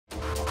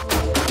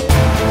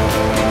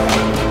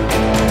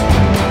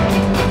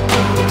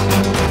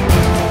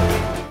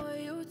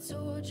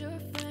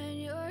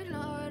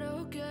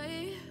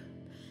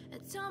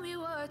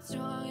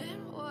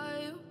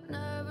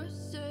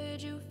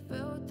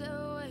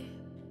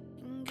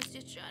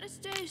try to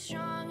stay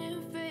strong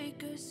and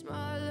fake a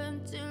smile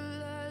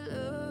until I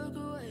look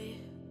away.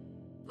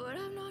 But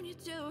I've known you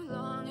too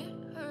long,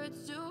 it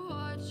hurts to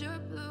watch your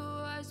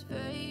blue eyes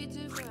fade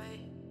to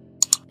gray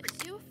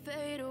as you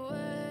fade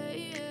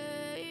away,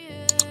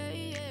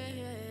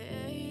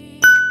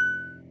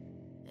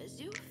 as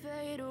you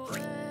fade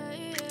away.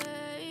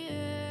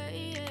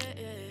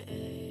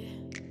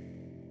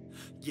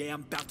 Yeah,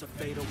 I'm about to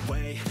fade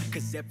away,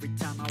 cause every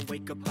time I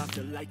wake up I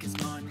feel like it's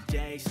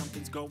Monday.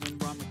 Something's going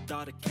wrong with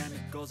all the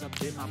chemicals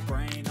up in my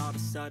brain. All of a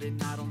sudden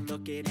I don't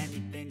look at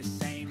anything the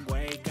same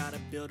way. Gotta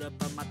build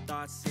up of my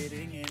thoughts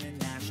sitting in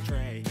an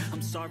ashtray.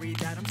 I'm sorry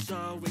that I'm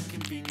so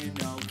inconvenient,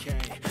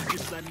 okay?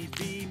 Just let me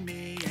be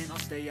me and I'll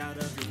stay out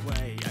of your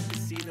way. I can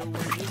see the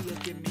way you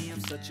look at me, I'm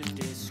such a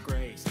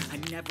disgrace. I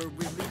never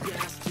really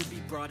asked to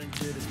be brought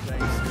into this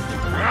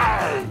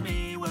place.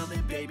 Me, well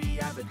then baby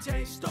have a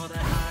taste. All the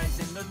highs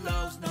and the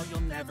lows, no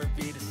you'll never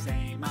be the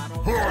same. I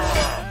don't know.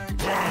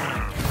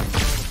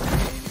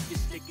 If you're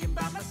sticking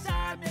by my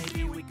side,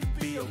 maybe we could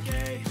be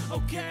okay.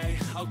 Okay,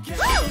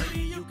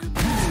 maybe you could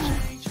be the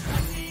change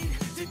I need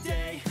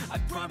today. I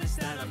promise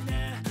that I'm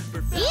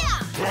never found.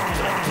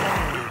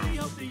 I really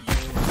hope that you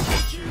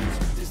choose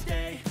to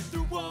stay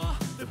through all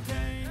the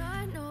pain.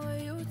 I know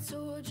you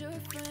told your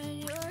friend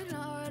you're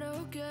not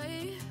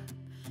okay,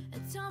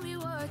 and tell me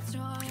what's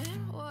wrong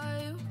and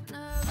why you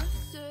never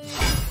say you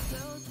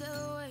felt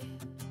that way.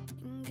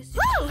 Guess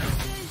you should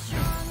stay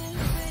strong and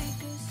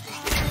fake a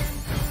smile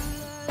until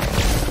I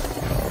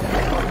look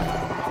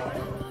away. But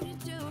I've known you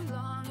too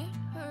long, it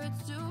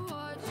hurts to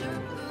watch your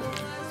blue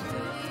eyes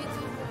fade to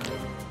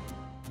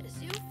gray as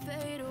you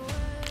fade away,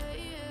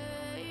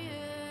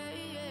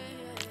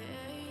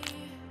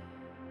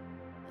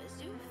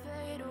 as you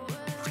fade away.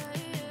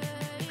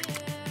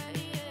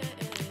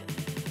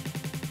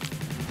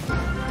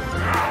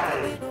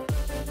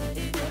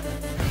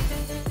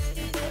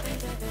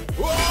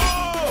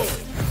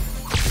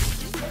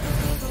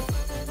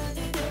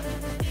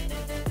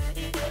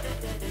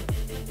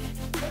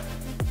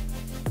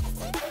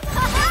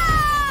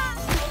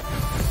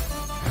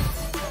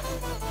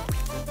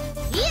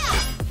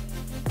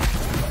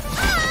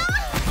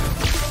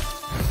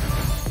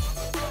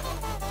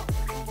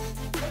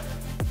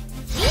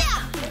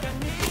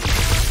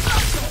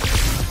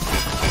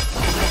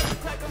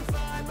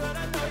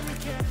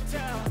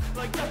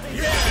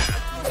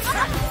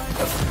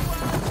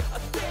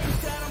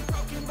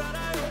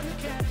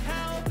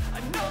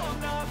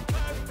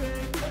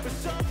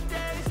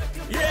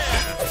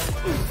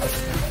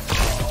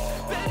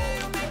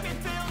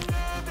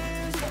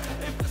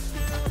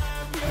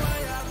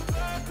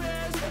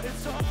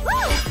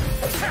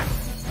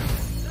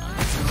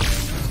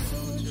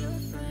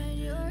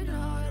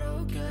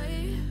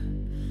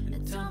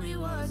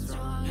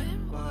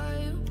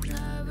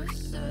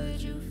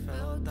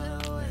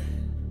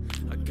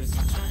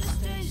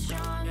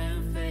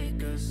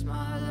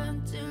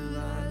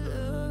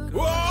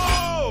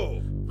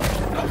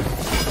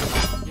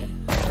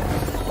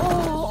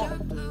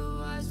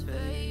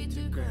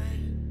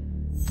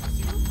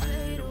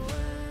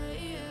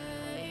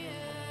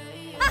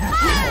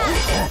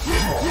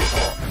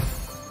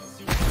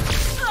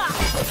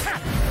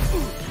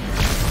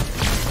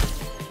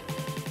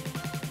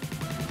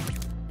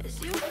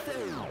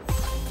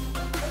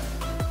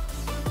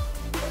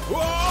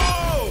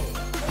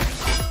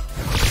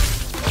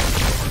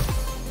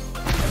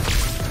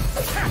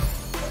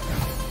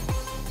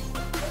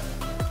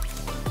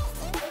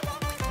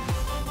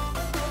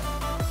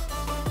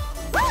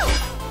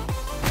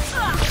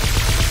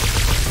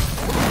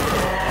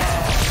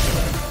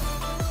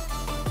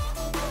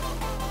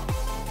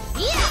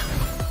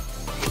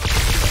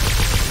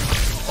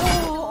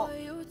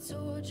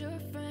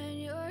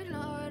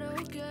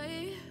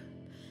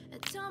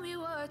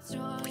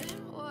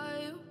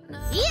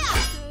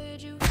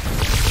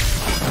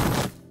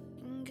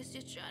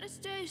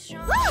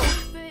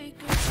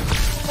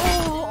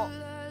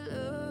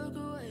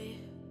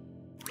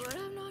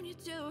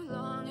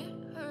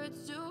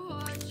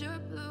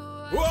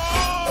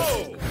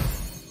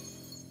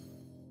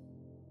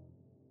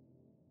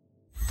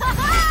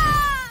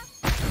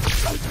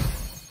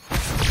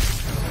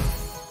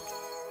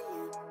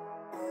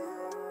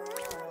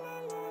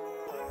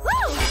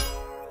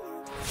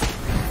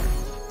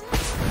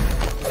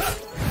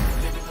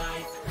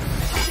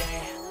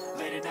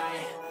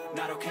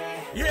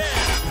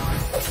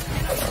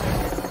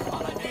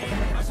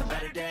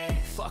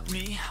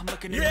 I'm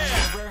looking in the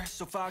mirror,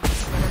 so foggy,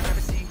 but I've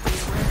never seen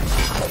clearer.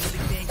 I don't really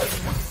think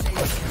anyone can save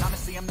me, and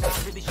honestly I'm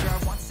not really sure I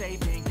want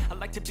saving. I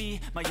like to be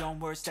my own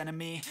worst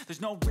enemy.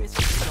 There's no risk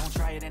if you don't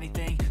try at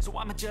anything, so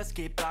I'ma just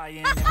keep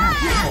buying. Better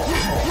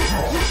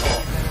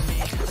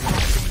me,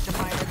 change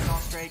my head's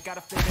on straight.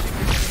 Gotta flip it and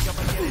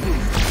get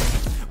it.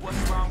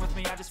 What's wrong with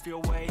me? I just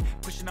feel weight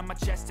pushing on my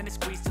chest and it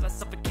squeezes till I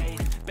suffocate.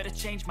 Better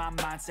change my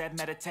mindset,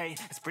 meditate.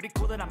 It's pretty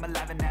cool that I'm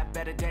alive and have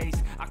better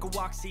days. I could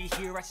walk, see,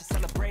 hear, I should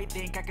celebrate.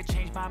 Think I could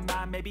change my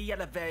mind, maybe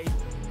elevate.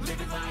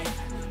 Living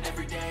life,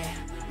 every day,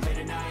 late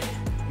at night,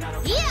 not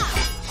okay. All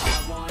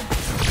I want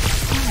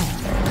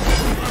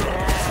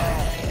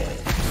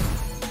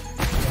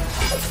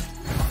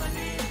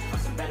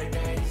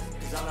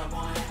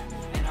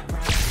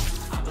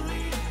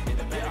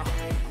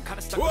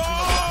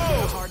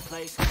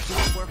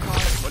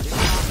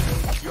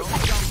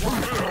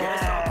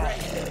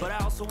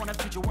a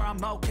future where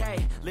I'm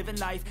okay. Living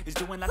life is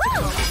doing lots of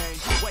cocaine.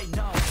 Wait,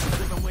 no,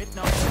 living with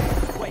no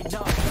shame. Wait,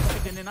 no,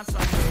 sleeping in on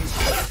Sundays.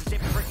 This is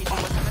different for each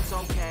of us and it's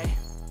okay.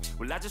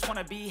 Well, I just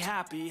wanna be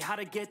happy. How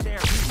to get there?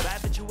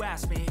 Glad that you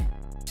asked me.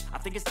 I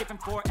think it's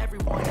different for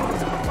everyone. Some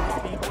of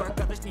us need work,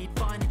 others need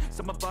fun.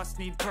 Some of us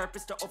need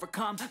purpose to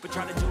overcome. But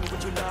try to do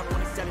what you love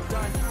when it's said and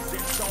done. 'Cause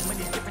there's so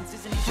many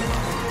differences in each of us.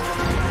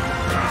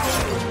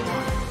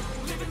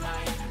 Living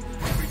life,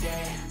 every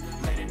day,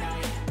 late at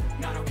night,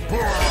 not okay. All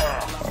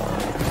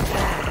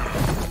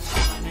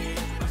I need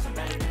are some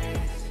better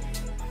days.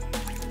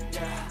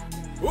 Yeah.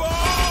 Whoa!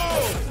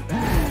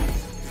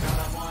 All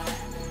I want,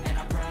 and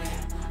I pray,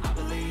 I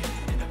believe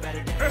in the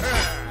better days.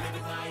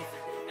 Living life,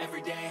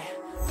 every day.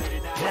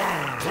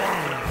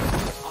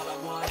 All I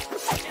want,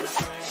 and I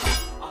pray,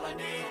 all I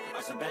need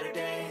are some better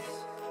days.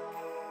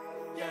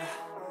 Yeah,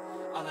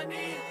 all I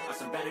need are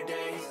some better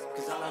days.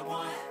 'Cause all I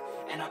want,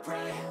 and I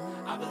pray,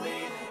 I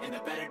believe in the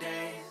better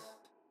days.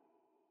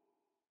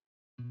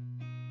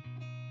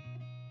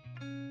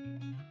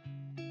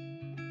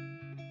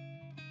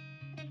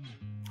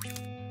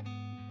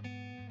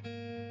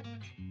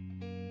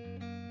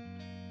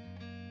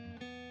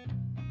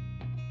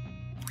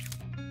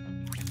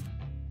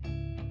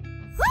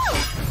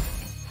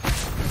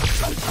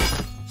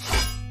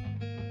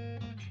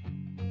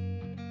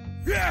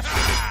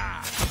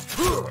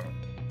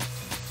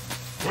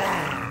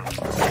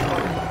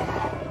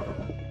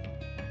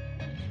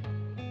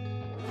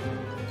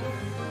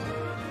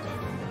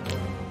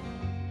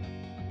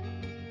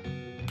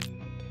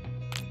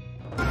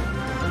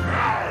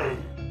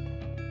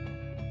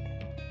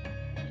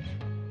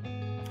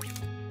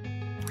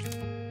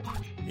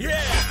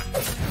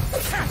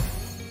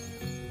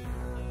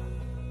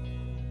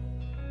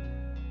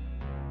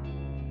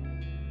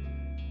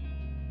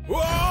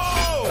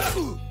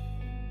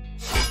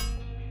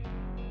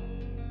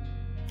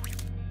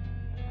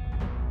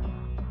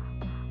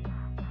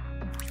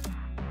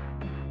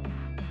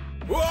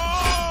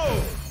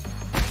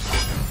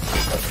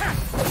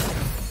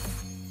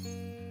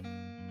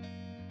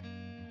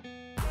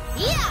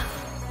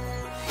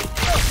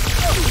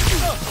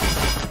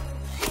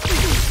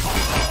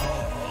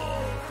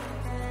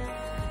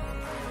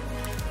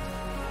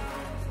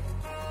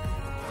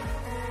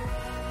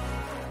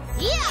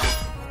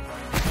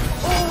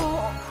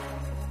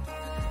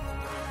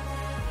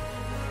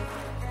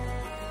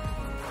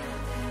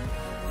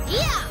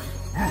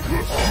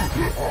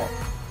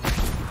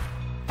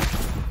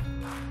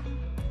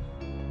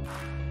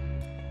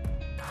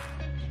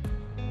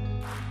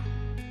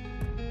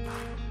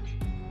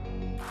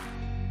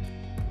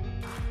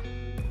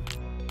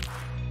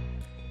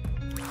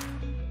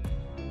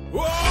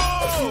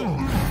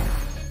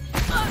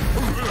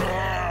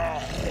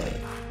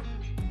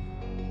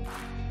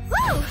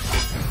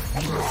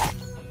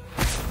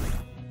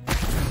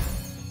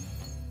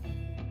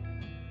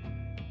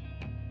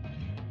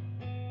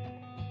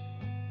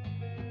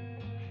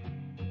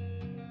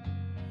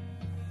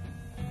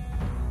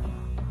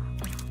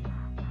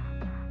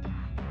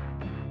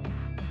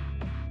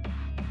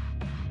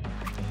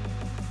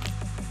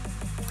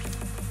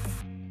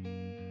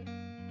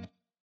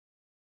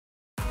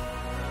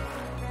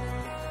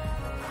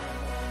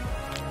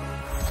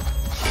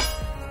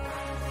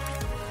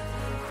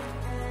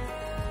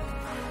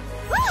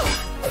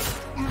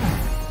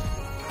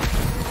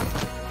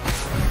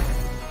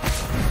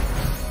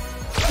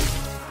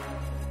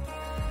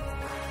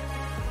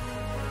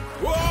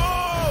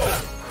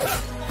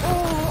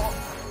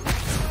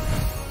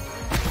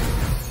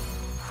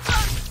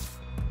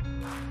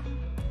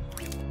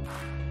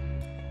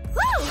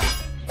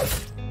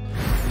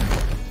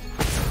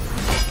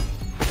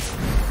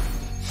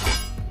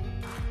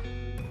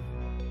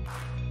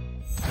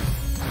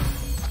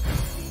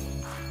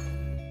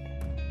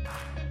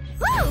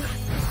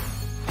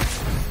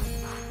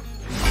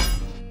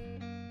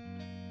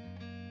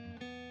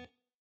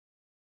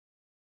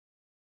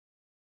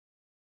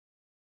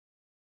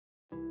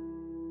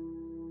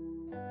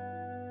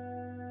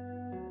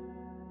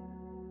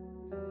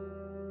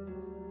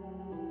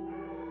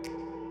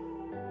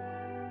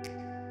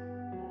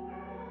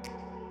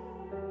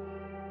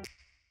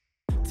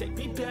 Take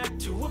me back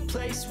to a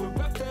place where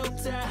I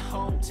felt at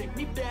home. Take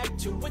me back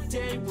to a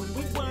day when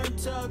we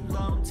weren't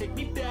alone. Take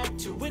me back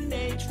to an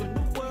age when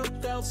the world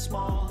felt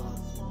small.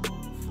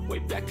 Way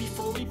back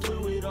before we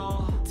blew it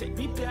all. Take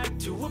me back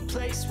to a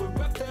place where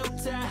I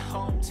felt at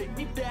home. Take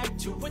me back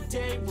to a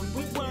day when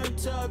we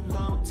weren't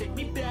alone. Take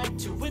me back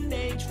to an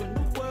age when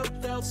the world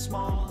felt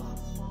small.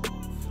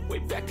 Way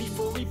back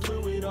before we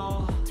blew it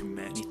all. Too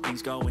many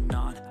things going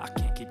on, I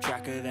can't keep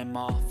track of them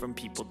all. From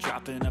people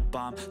dropping a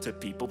bomb to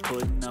people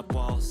putting up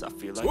walls. I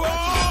feel like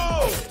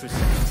I just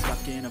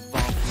stuck in a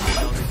vault. I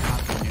know that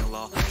I can heal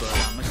all, but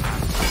how much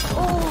time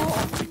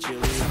is we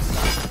chilly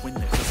inside when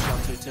there's a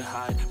shelter to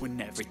hide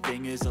when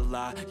everything is a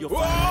lie. You'll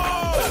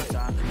find it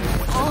time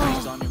when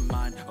things on your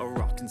mind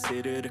are all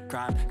considered a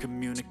crime.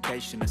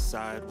 Communication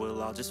aside,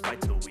 we'll all just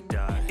fight till we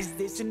die. Is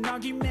this an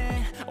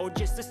argument or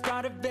just the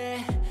start of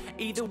it?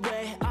 Either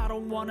way, I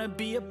don't wanna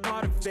be a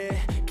part of it.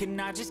 Can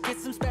I just get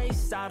some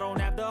space? I don't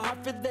have the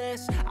heart for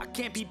this. I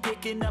can't be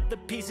picking up the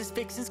pieces,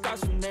 fixing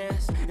scars from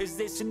this. Is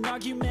this an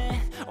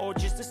argument or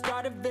just the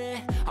start of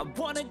it? I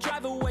wanna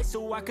drive away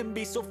so I can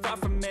be so far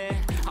from it.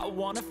 I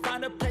wanna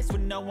find a place where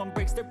no one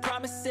breaks their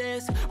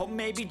promises, or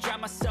maybe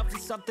drown myself in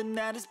something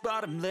that is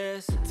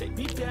bottomless. Take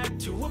me back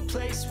to a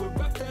place where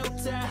I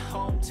felt at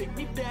home. Take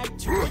me back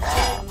to a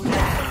day when I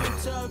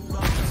felt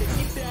alone. Take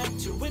me back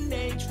to an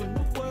age when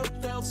the world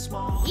felt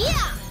small.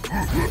 Yeah!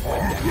 Back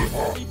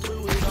before we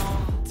blew it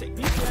all. Take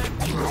me back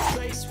to a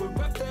place where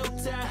I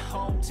felt at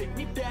home. Take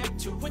me back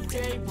to a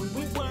day when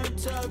we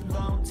weren't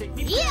alone. Take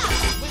me back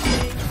to an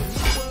age when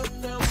the world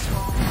felt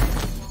small.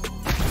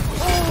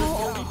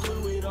 Before we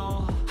blew it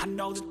all. I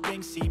know that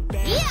things seem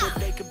bad, but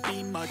they could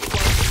be much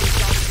worse.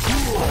 There's always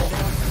someone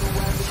else who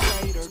has a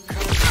greater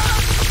curse.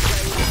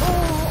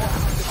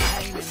 The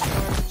pain and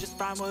hurt. Just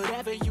find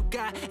whatever you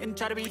got and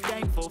try to be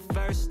thankful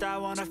first. I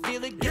wanna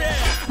feel again.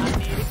 I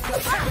need a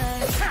good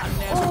friend. I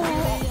never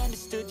really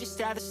understood just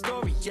how the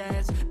story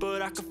ends,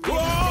 but I can feel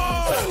the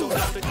things. Don't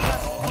have the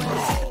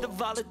consequence. The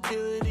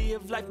volatility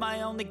of life,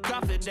 my only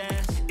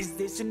confidence. Is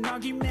this an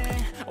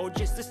argument or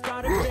just the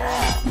start of it?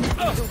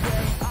 Either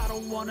way, I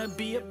don't wanna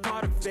be a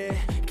part of it.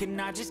 Can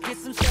I just get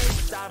some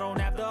space? I don't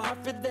have the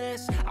heart for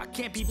this. I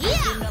can't be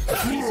picking up the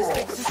pieces,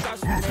 fixing scars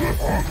from this.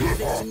 Is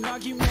this an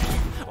argument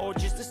or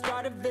just the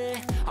start of it?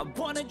 I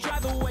wanna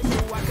drive away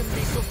so I can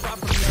be so far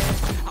from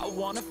it. I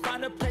wanna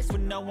find a place where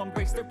no one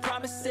breaks their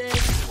promises,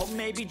 or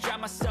maybe drown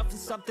myself in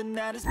something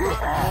that is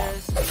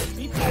bottomless. Take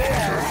me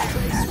back to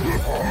a place where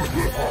I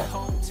was at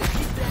home. Take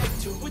me back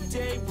to a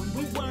day when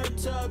we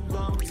weren't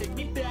alone. Take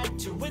me back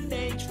to an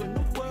age when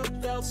the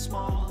world felt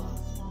small.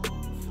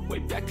 Way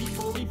back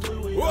before we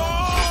blew it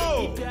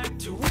all. Take me back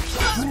to a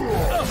place where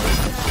I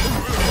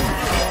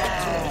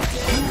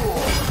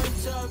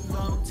was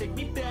alone. Take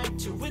me back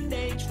to an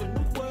age when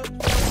the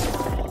world felt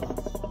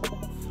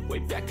small. Way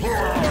back before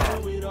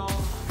we blew it all.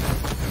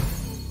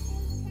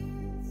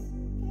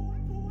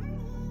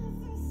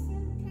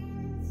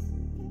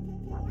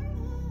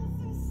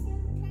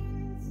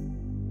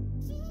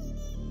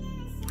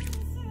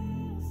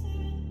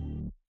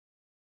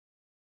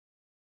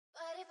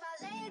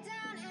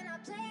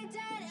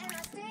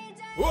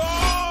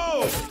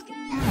 Whoa!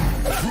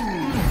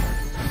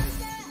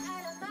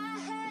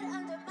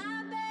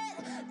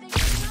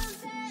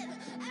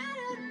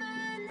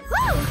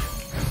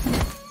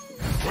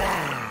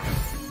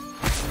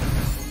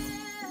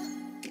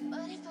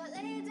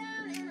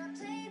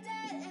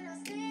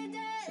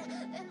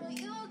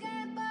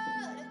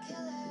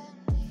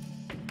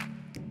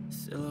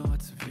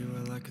 Silhouettes of you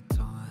are like a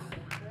taunt.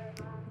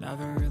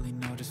 Never really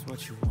know just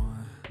what you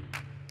want.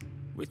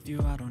 With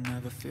you I don't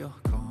ever feel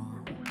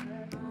calm.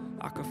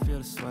 I can feel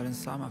the sweat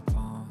inside my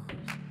palms.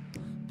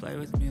 Play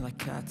with me like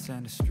cats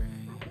and a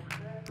string.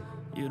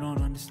 You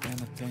don't understand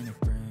the pain it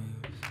brings.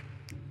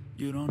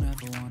 You don't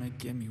ever wanna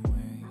give me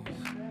wings.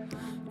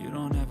 You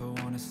don't ever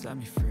wanna set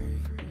me free.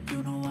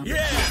 You know I'm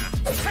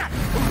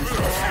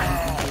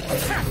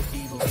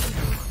evil.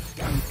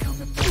 Got me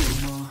coming back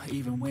for more,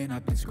 even when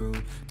I've been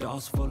screwed.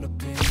 Dolls full of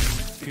pain,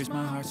 pierce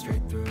my heart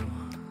straight through.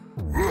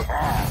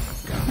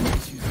 I've got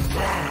issues in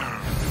my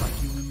head,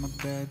 like you in my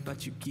bed,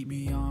 but you keep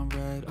me on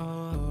red.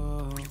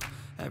 Oh,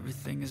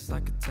 everything is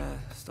like a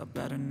test. I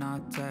better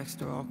not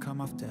text or I'll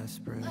come off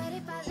desperate. But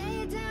if I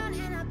lay down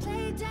and I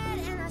play dead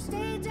and I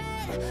stay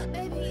dead,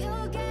 baby,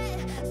 you'll get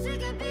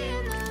sick of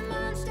being the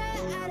monster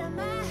out of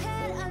my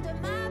head, under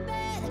my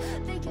bed.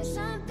 Think you're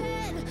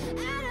something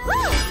out of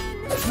my head.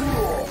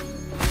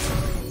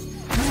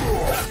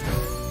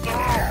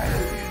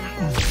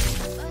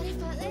 But if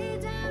I lay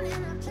down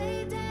and I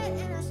play dead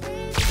and I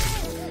stay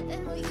dead,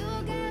 then will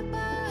you get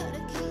bored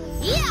of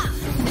killing? Yeah!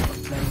 I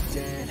play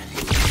dead.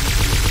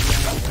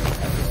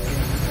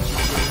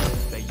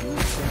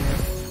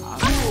 I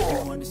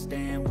don't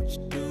understand what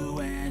you're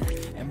doing,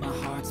 and my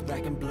heart's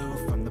black and blue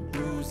from the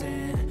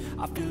bruising.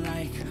 I feel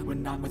like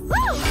when I'm with you,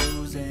 I'm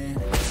losing. I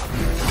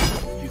feel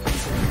like you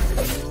think that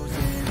I'm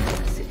losing.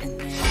 Sitting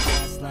there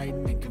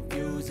gaslighting and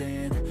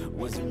confusing.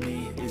 Was it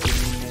me? Is it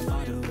me? Am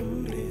I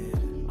deluded?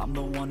 I'm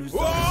the one who's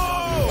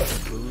always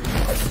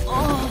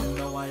sorry. You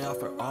know I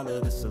offer all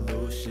of the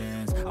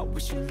solutions. I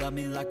wish you loved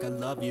me like I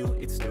love you.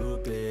 It's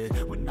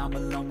stupid. When I'm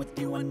alone with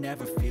you, I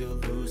never feel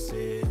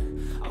lucid.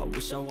 I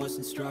wish I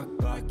wasn't struck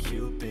by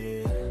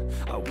Cupid.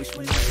 I wish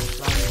when I was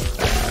trying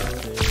to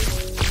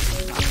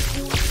I with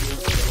you, I feel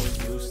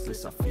so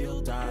useless. I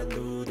feel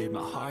diluted.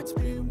 My heart's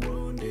been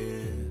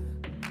wounded.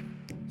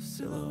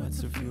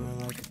 Silhouettes of you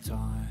are like a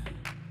taunt.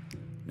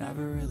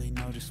 Never really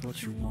know just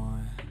what you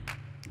want.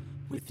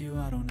 With you,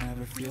 I don't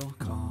ever feel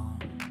calm.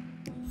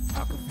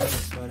 I can feel the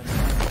sweat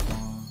inside my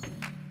palms.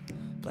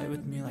 Play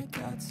with me like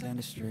cats and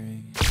a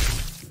string.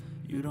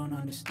 You don't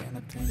understand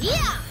the pain.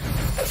 Yeah!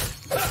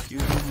 You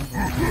don't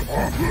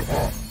ever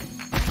know.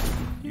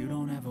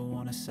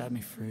 set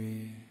me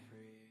free.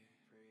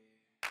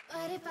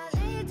 But if I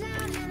lay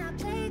down and I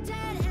play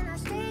dead and I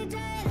stay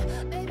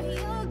dead, baby,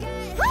 you'll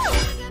get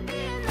sick of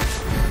being the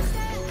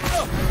monster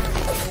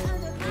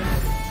under my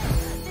bed.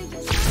 Think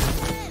you're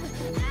something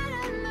out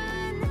of my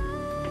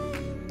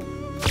nightmares.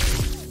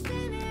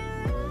 See me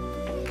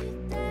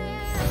right there.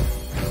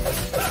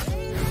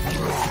 Lay down,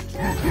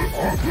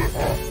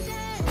 stay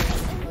dead,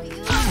 and will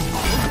you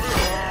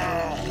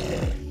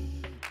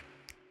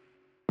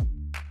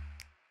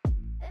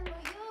and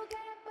will you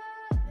get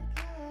bored of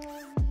killing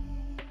me?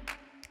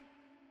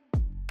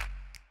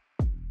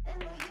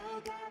 And will you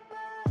get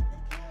bored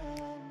of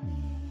killing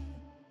me?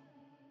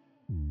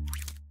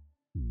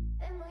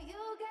 And will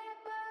you get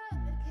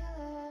bored of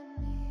killing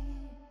me?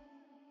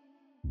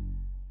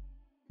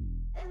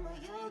 And will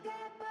you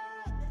get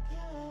bored of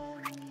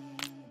killing me?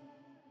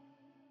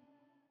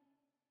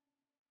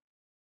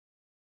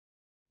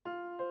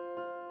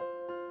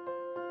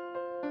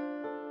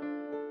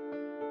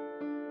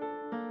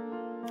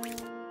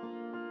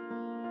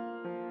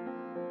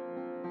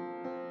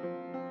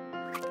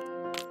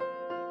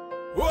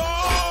 Whoa!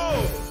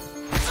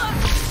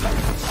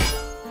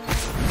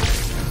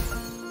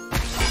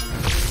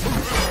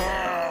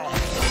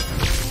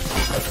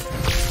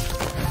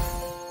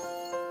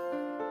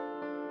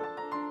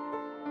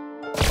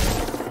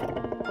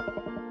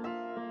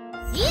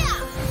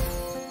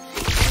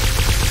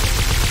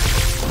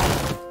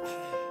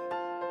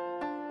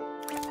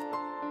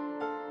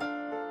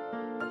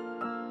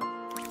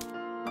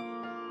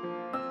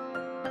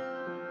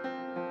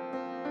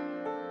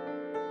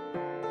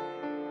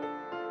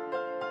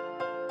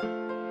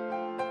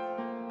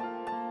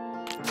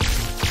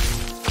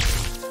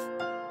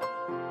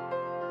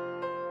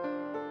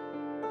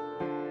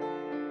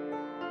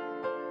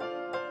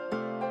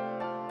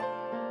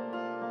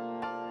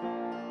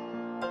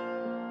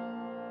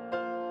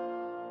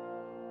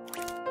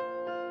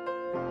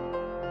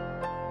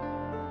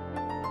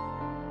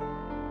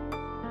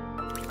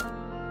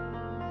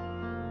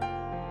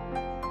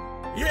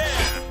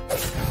 Yeah!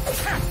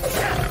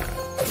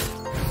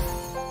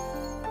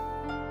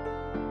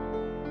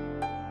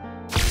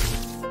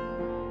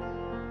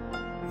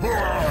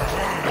 Whoa!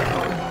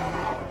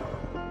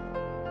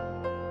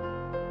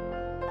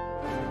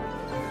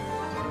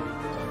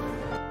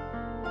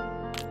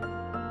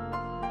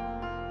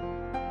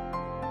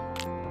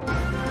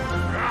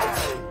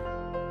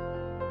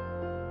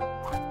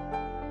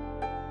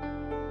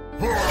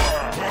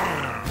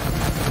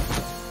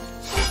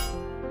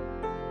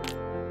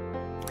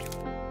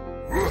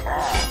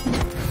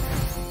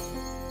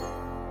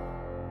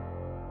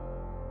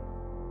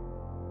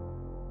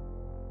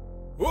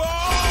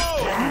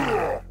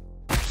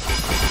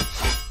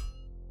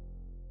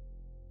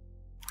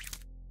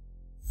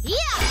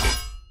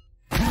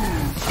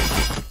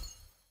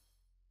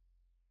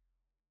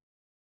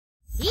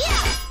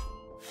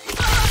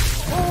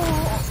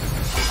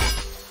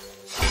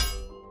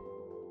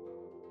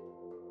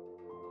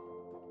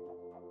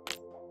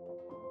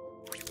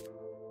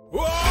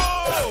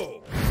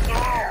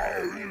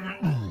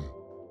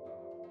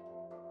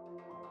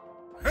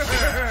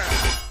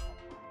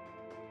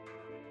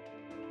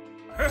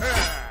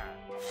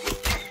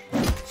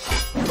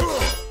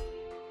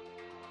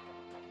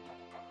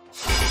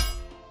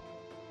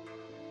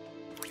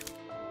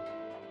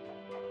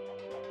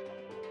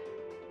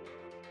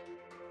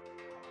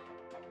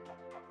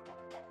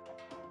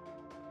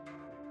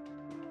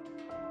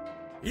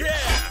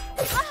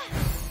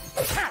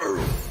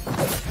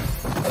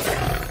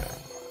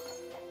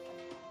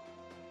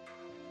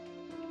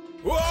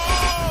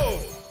 Whoa!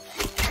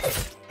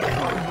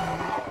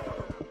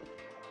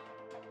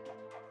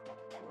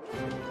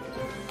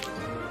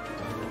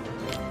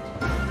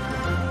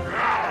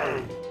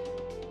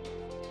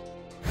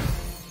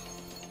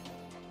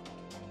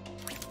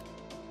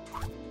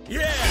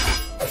 Yeah!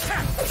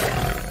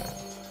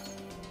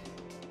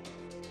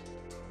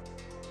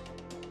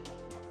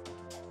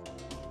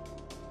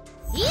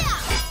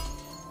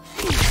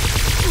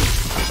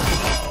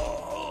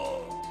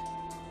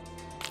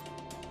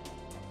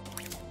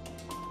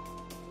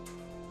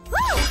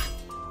 Whoa!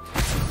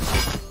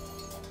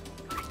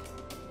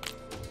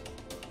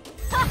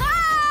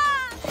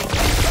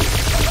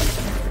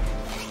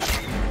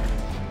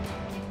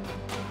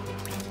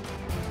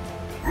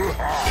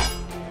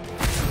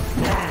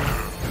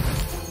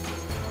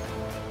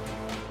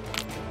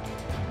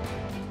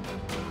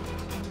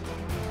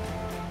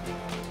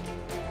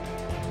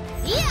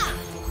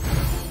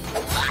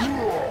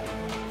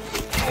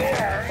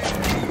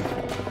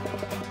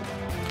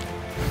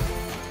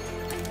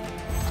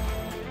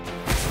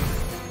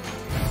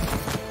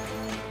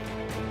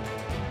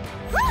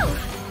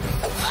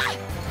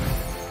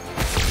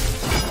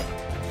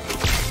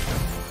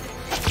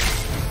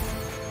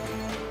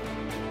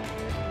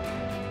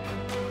 Yeah!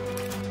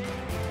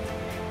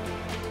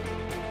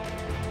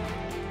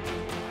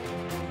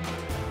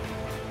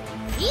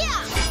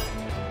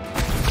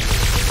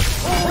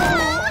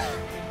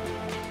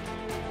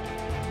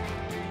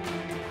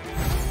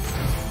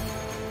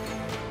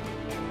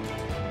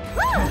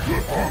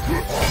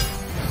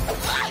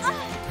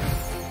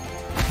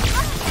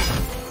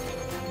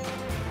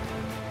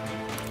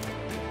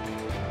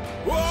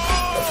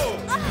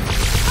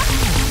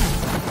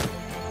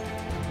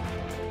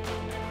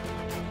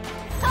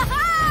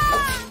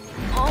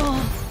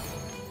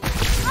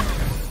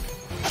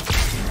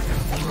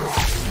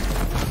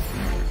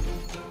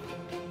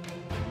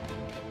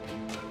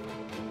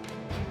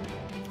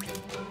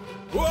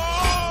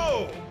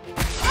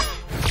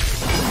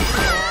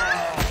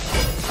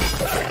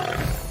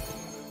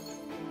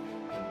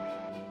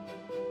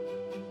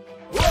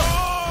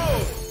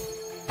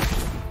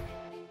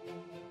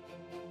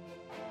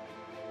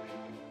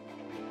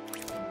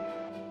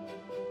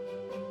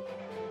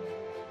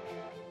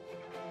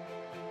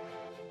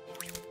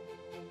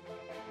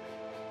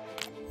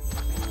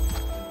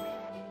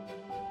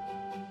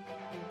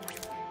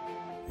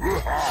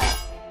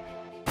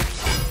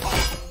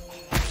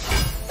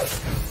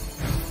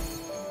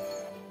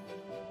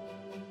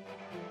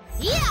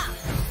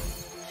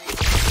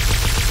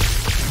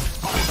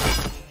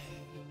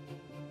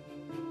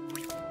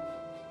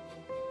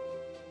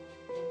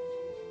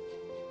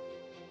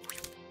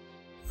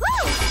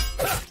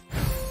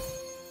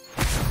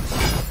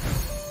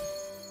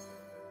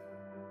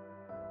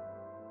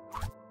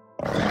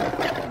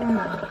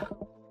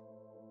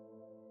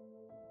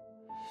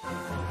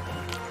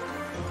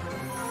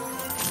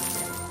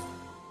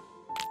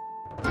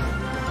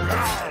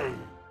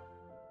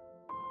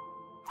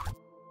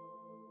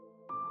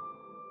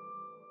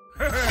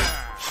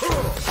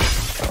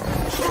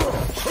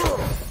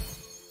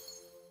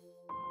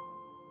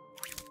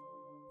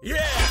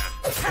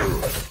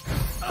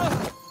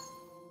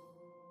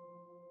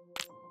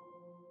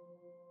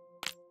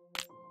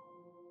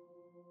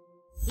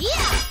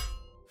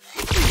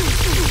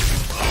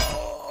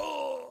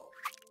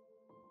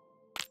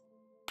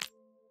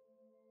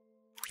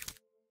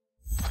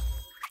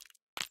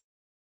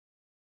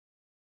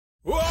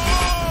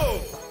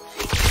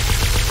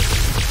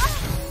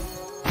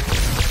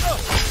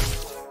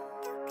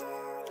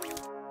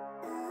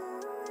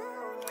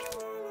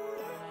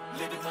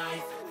 Living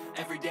life,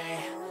 every day,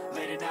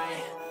 late at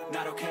night,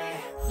 not okay.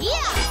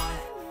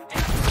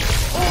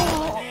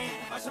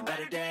 Are some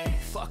better days.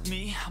 Fuck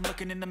me, I'm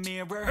looking in the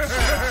mirror.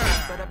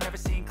 But I've never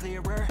seen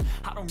clearer.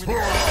 I don't really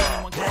think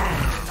anyone can save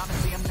me. And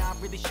honestly, I'm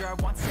not really sure I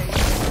want saving.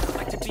 I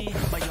like to be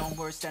my own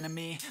worst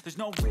enemy. There's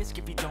no risk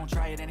if you don't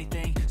try at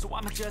anything. So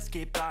I'ma just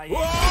keep buying.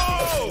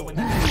 Whoa! When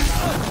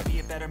I be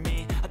a better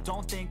me. I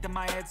don't think that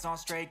my head's on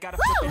straight. Gotta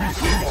flip it.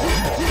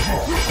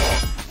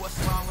 What's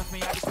wrong with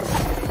me? I just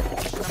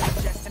pushing on my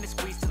chest and it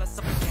squeeze till I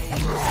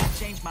suffocate.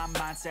 Change my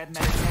mindset,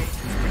 meditate.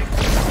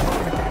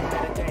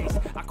 Better days.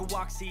 I could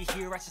walk, see,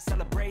 hear, I should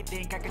celebrate.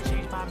 Think I could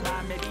change my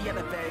mind, maybe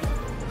elevate.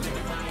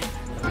 Living life,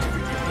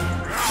 every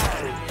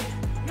day,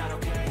 not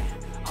okay.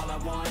 All I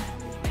want,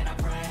 and I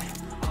pray.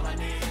 All I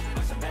need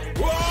are some better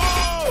days.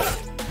 Whoa!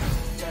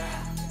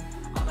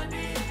 Yeah, all I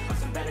need are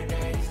some better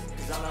days.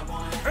 Cause all I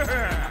want, and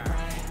I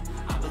pray.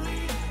 I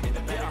believe in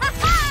the better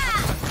days.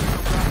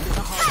 In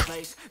a hard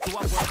place, do I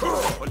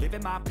work or live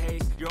at my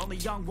pace? You're only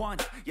young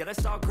once, yeah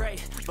that's all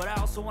great. But I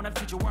also want a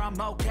future where I'm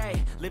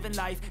okay. Living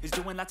life is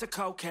doing lots of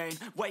cocaine.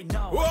 Wait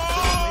no,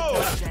 whoa!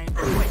 With no shame.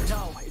 Wait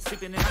no, it's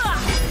sleeping in my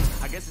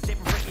days. I guess it's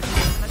different for each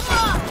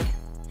person.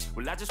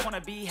 Well I just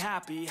wanna be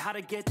happy. How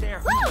to get there?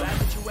 I'm glad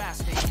that you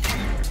asked me.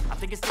 I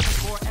think it's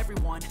different for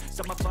everyone.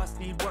 Some of us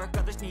need work,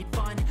 others need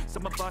fun.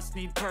 Some of us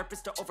need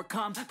purpose to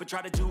overcome. But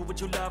try to do what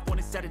you love when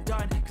it's said and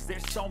done. Cause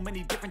there's so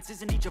many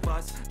differences in each of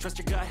us. Trust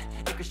your gut,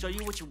 it can show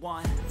you what you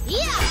want.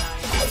 Yeah!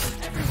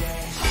 Every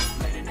day,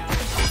 late at night.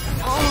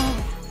 All I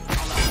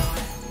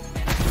want,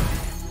 and I pray.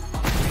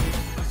 All I need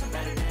are some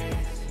better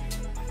days.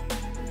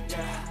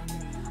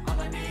 Yeah, all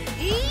I need.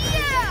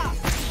 Yeah!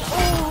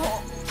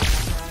 Oh!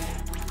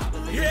 I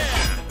believe in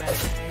the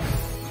better days.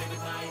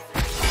 Living life,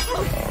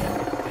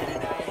 late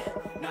at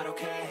night, not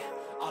okay.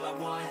 All I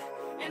want,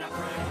 and I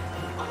pray.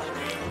 All I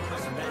need are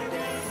some better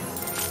days.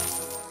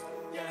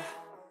 Yeah.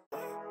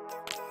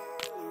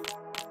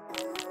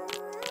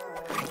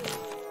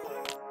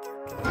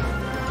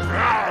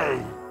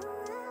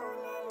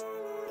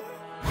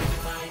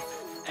 Living life,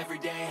 every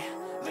day,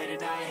 late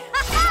at night,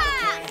 not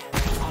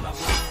okay. All I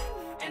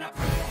want, and I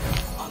pray.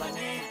 All I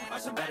need are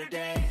some better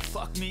days.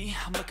 Fuck me,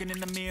 I'm looking in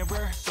the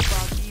mirror. So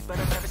foggy, but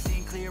I've never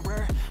seen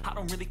clearer. I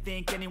don't really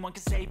think anyone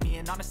can save me.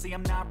 And honestly,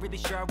 I'm not really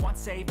sure I want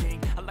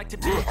saving. I like to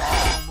be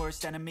my own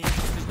worst enemy.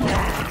 There's no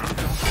reason to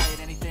don't try at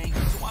anything.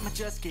 So I'ma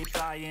just keep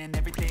buying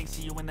everything.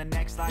 See you in the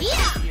next life,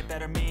 be a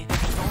better me. Don't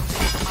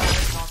think that my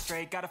head's all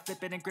straight. Gotta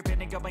flip it and grip it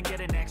and go and get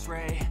an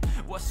x-ray.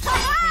 What's wrong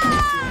with me?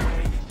 I feel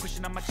way.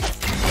 Pushing on my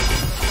chest and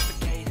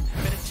suffocate.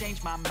 Better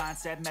change my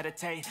mindset,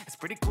 meditate. It's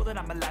pretty cool that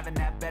I'm alive and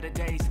have better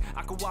days.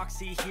 I could walk,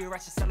 see, hear, I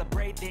should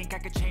celebrate. Think I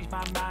could change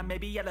my mind,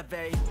 maybe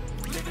elevate.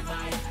 Living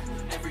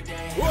life, every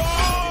day.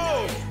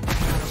 Whoa!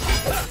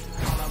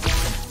 All I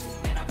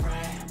want, and I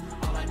pray.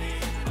 All I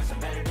need are some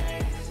better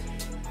days.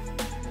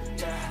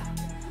 Yeah,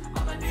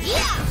 all I need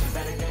are some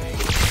better days.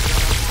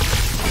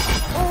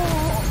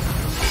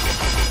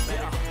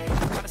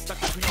 Kinda stuck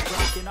between a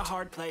rock and a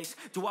hard place.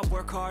 Do I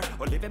work hard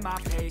or live at my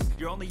pace?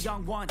 You're only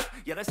young once,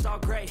 yeah that's all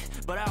great.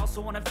 But I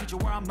also want a future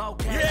where I'm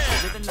okay.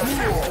 Living life,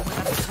 doing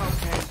lots of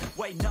cocaine.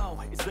 Wait no,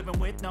 it's living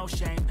with no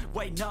shame.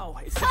 Wait no,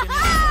 it's living in the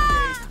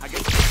days. I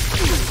guess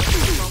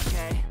it's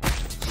okay.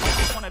 I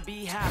just wanna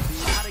be happy.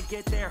 How to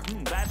get there?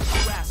 Glad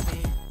that you asked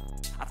me.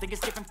 I think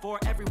it's different for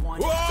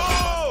everyone. Some of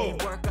us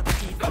need work,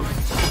 others need fun.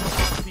 Some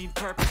of us need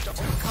purpose to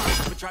overcome.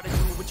 But try to do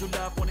what you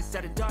love when it's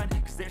said and done.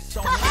 Cause there's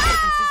so many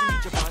differences in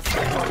each of us.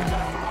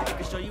 I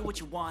can show you what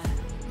you want.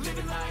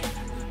 Living life,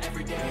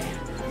 every day,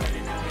 late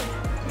at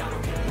night, not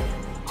okay.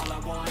 All I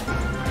want,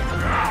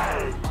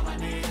 all I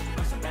need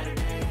are some better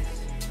days.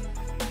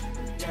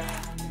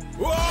 Yeah.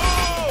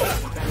 Whoa!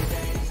 Some better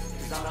days,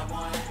 cause all I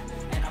want,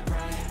 and I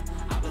pray.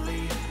 I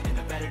believe in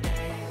the better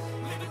days.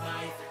 Living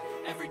life,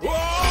 every day.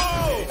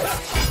 Whoa!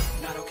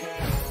 Not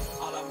okay.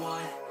 All I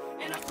want,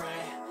 and I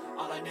pray.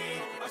 All I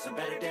need are some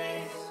better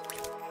days.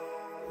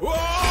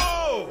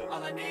 Whoa!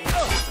 All I need are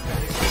some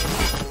better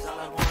days. Cause all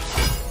I want,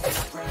 and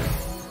I pray.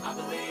 I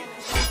believe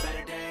in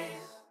better days.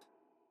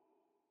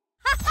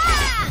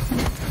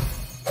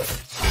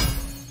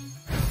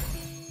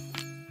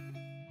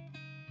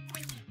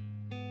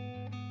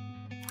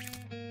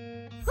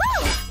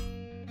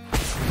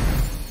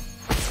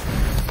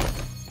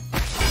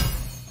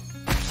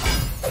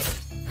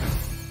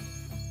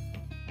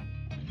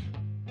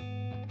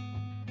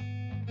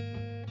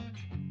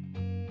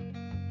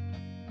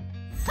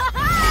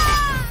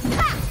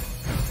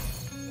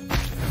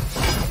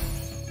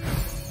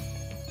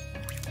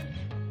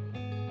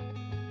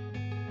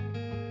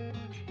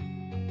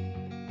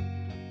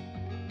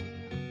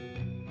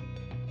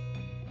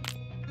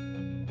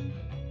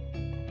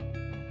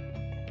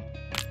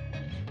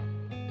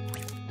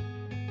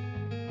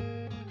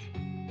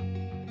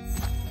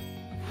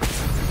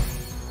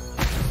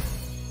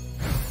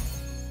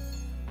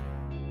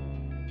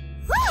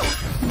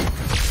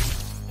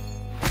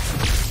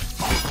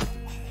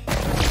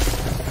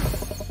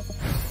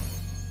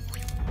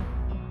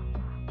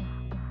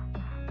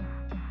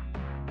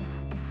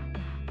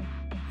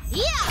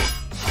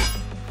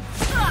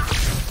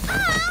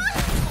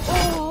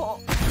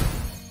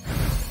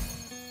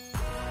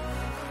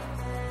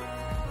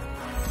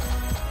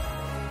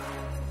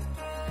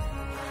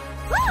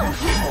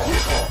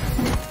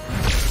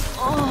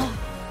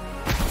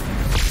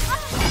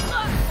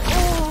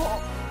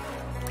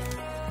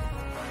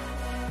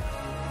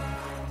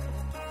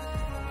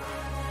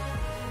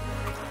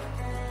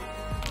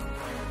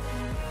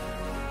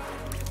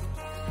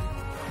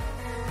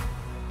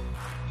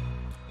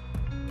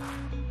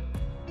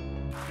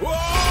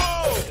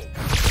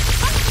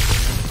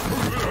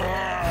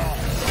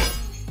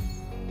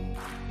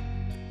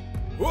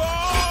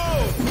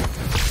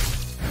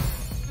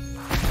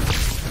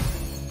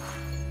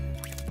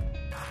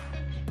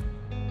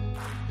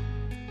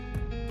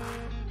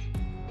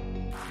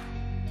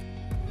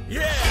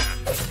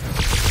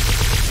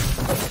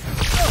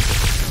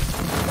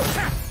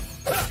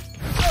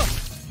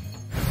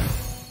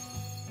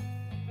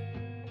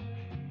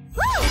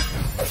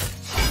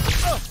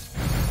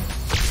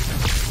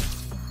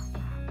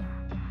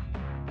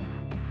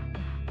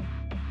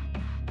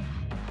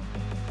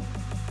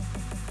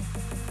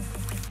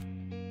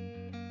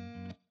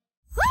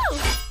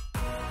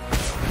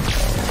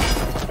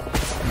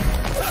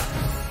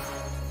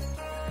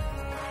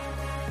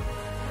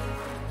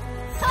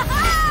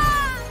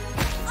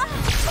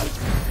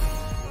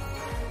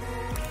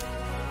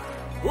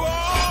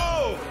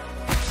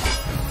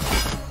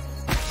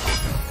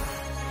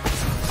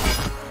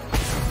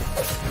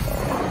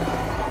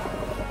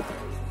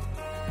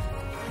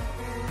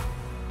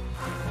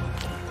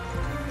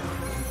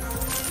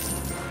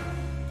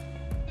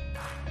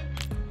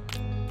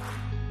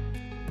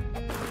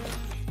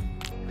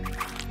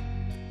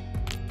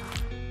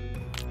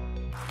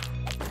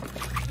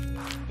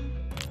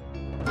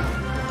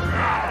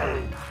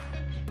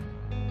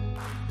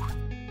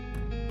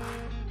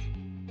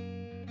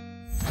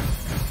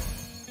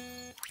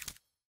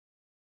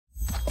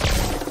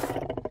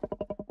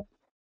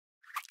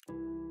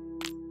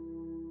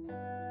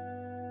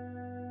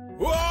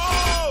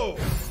 Whoa!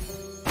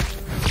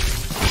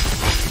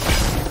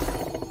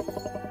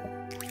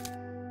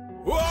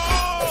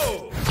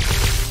 Whoa!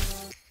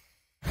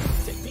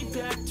 Take me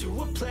back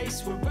to a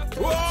place where I felt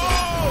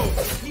Whoa!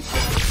 Take me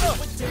back to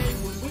a day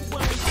when we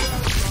weren't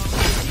alone.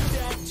 Take me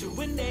back to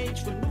an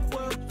age when the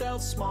world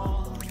felt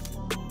small.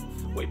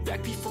 Way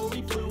back before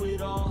we blew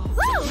it all.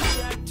 Take me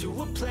back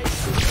to a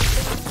place where we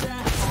felt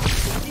at home.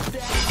 Take me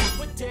back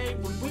to a day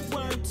when we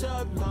weren't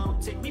alone.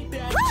 Take me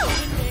back to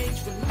an age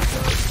when the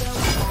world felt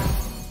small.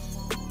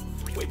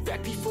 Way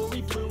back before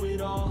we blew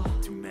it all.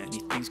 Too many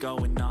things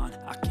going on,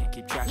 I can't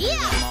keep track of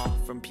them all.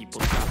 From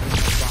people dropping the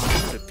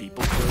bombs to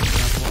people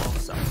putting up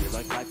walls. I feel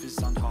like life is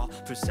on hold,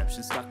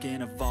 perception stuck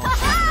in a vault. I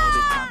know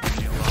that time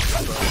can heal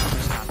all, but how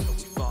much time till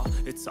we fall?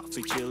 It's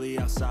awfully chilly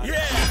outside.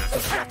 Yeah! So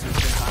shelters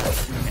to hide.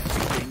 When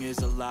everything is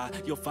a lie,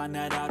 you'll find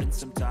that out in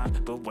some time.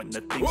 But when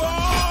the things on your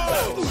mind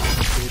are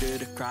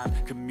considered a crime,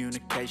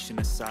 communication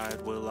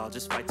aside, we'll all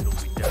just fight till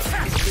we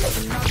die. Is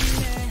this an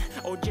argument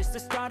or just the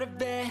start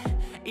of it?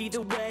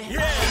 Either way, I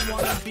don't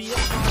wanna be a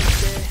part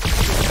of it.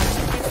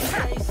 I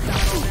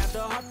don't have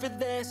the heart for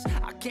this.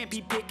 I can't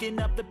be picking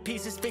up the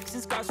pieces,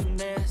 fixing scars from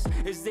this.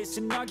 Is this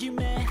an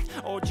argument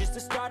or just the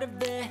start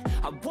of it?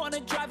 I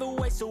wanna drive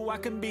away so I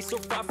can be so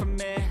far from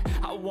it.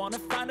 I wanna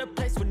find a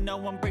place where no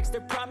one breaks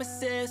their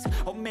promises,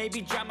 or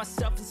maybe drown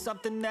myself in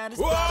something that is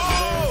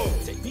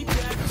bottomless. Take me back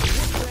to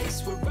a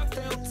place where I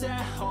felt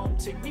at home.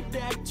 Take me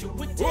back to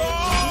a day when we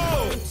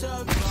weren't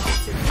alone.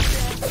 Take me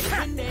back to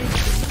an age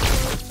when the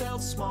world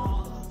felt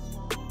small.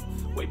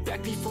 Way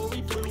back before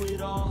we blew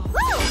it all.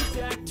 Take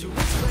me back to a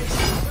place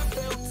where I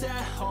felt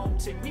at home.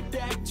 Take me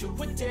back to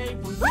a day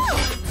when we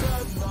weren't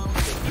alone.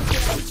 Take me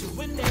back to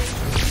an age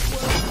when the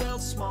world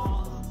felt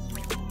small.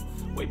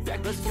 Way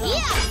back before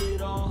we blew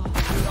it all. I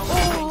know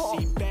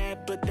things seem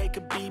bad, but they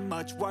could be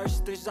much worse.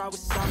 There's always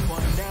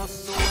someone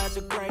else who has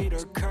a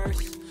greater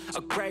curse,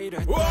 a greater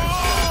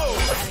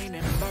thirst. Pain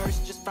and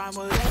burst, just find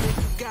whatever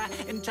you got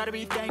and try to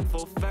be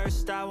thankful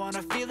first. I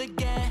wanna feel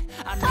again.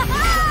 I know you're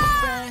some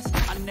friends.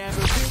 I never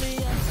really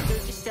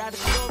understood just how the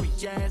story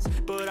ends,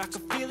 but I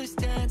can feel his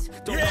tense.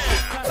 Don't know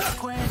the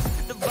consequence.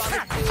 The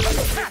volatility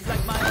is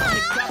like my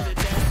only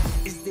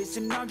confidence. Is this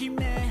an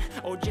argument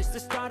or just the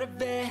start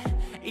of it?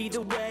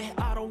 Either way,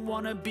 I don't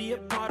wanna be a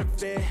part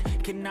of it.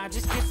 Can I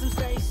just get some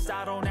space?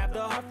 I don't have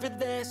the heart for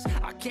this.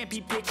 I can't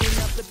be picking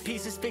up the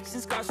pieces,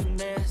 fixing scars from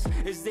this.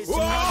 Is this an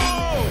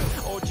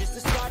argument or just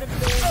the start of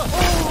it? I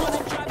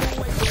wanna drive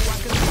away so I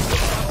can be so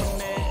far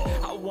from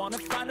it. I wanna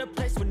find a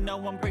place where no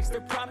one breaks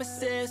their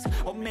promises,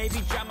 or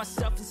maybe drown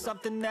myself in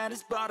something that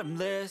is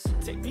bottomless.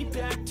 Take me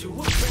back to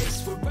a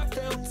place where I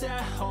felt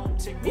at home.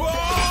 Take me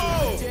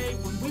back to a day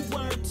when we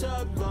weren't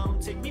alone.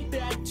 Take me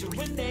back to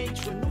an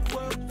age when the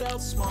world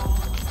felt small.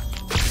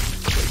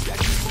 Way back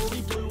before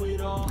we blew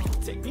it all.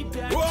 Take me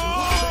back to a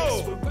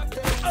place where I felt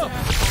at home.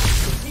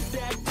 Take me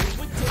back to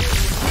a day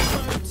when we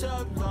weren't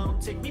alone.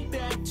 Take me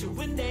back to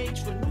an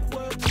age when the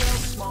world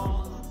felt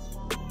small.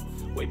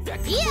 Way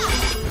back before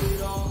we blew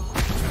it all.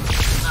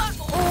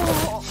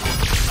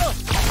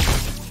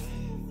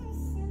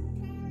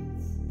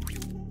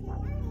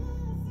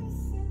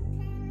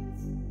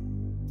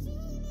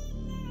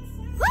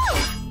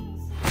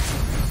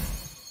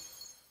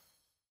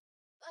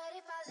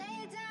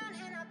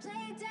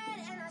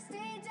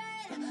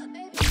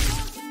 Baby,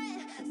 you'll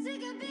get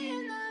sick of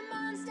being the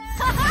monster.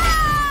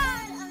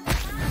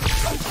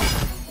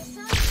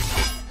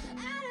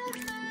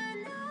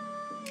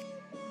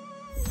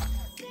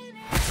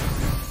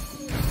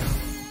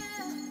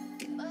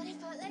 But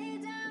if I lay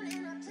down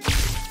and I play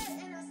dead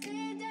and I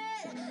stay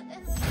dead,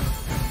 then will you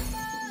get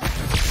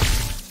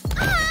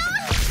bored?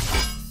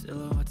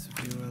 Silhouettes of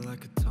you are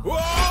like a taunt.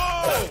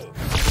 Whoa!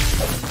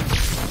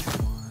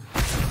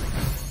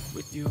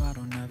 With you I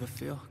don't ever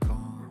feel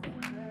calm.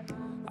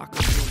 I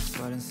can feel the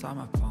sweat inside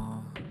my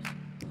palms.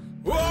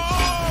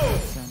 Whoa!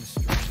 Send a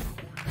string.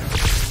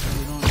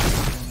 You don't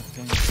ever wanna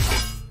pay me.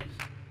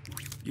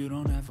 You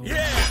don't ever Yeah!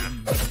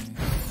 wanna give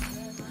me.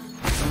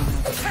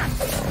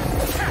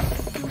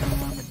 You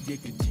know I'm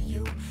addicted to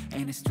you,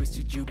 and it's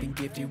twisted. You've been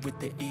gifted with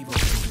the evil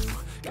in you.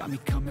 Got me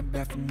coming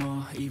back for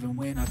more, even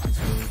when I've been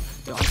screwed.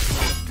 Dark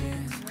side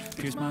pins,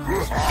 pierce my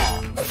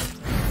heart.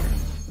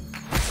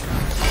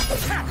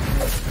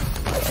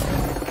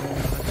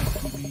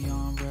 Keep me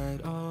on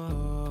red,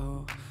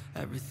 oh.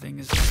 Everything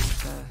is like a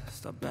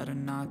test. I better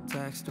not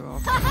text or I'll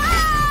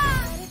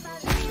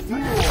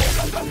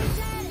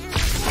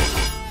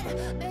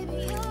Baby,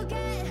 you'll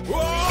get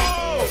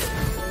Whoa!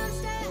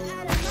 monster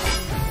out of my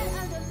head,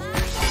 under my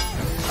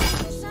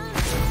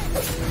bed.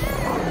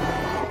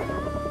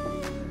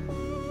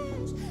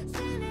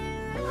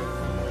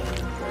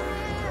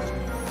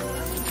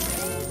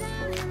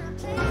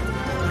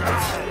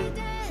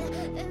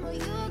 Then will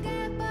you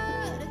get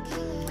bored of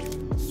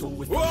killing? So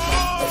with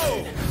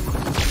Whoa!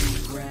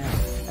 regret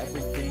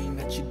everything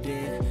that you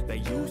did, that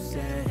you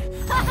said.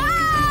 I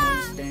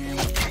don't think you understand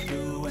what you're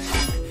doing,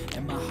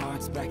 and my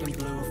heart's black and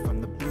blue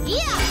from the bruising.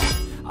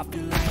 I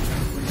feel like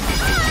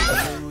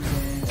we're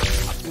losing.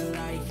 I feel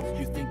like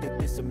you think that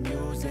this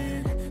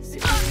amusing.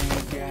 Sitting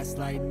there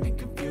gaslighting and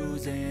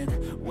confusing.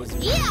 Was it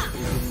me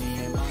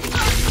and my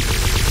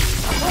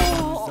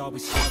I was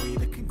always sorry,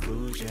 the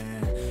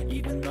conclusion.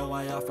 Even though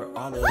I offer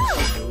all of the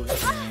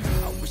solutions,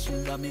 I wish you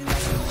loved me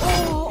like you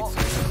do. It's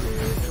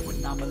stupid.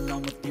 When I'm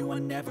alone with you, I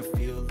never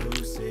feel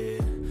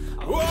lucid.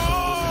 I wish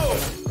I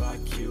was struck by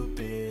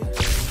Cupid.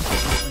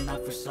 When I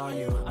first saw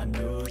you, I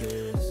knew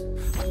this.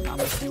 When I'm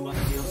with you, I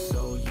feel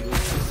so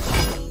useless. I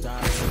feel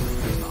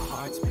diluted, my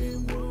heart's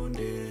been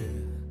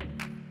wounded.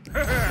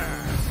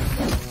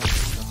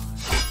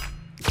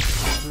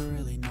 Never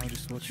really know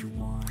just what you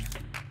want.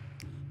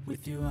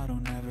 With you, I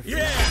don't ever feel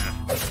Yeah!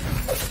 alone.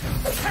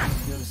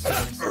 Feel the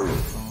silence of the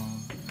phone.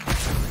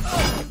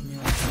 Give me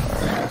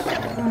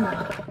like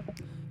I'm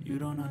you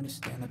don't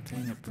understand the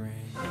pain it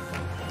brings.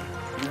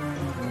 You don't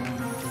ever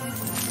wanna do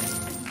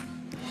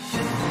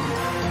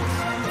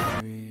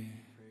me.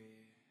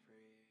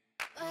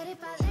 But if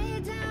I lay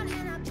down